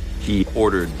funding. He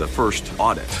ordered the first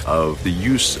audit of the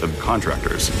use of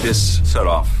contractors. This set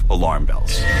off alarm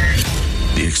bells.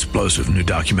 The explosive new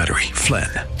documentary, Flynn,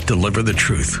 Deliver the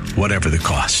Truth, Whatever the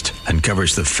Cost,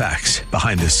 uncovers the facts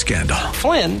behind this scandal.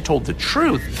 Flynn told the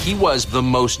truth. He was the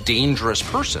most dangerous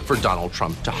person for Donald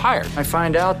Trump to hire. I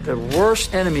find out the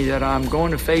worst enemy that I'm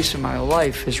going to face in my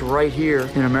life is right here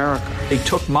in America. They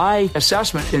took my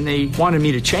assessment and they wanted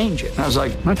me to change it. And I was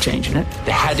like, I'm not changing it.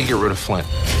 They had to get rid of Flynn.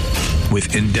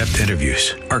 With in-depth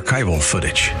interviews, archival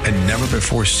footage, and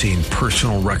never-before-seen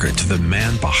personal records of the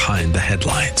man behind the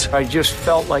headlines. I just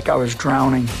felt like I was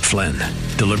drowning. Flynn,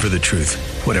 Deliver the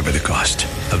Truth, Whatever the Cost.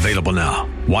 Available now.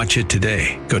 Watch it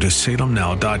today. Go to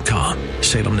salemnow.com.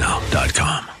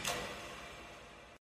 salemnow.com.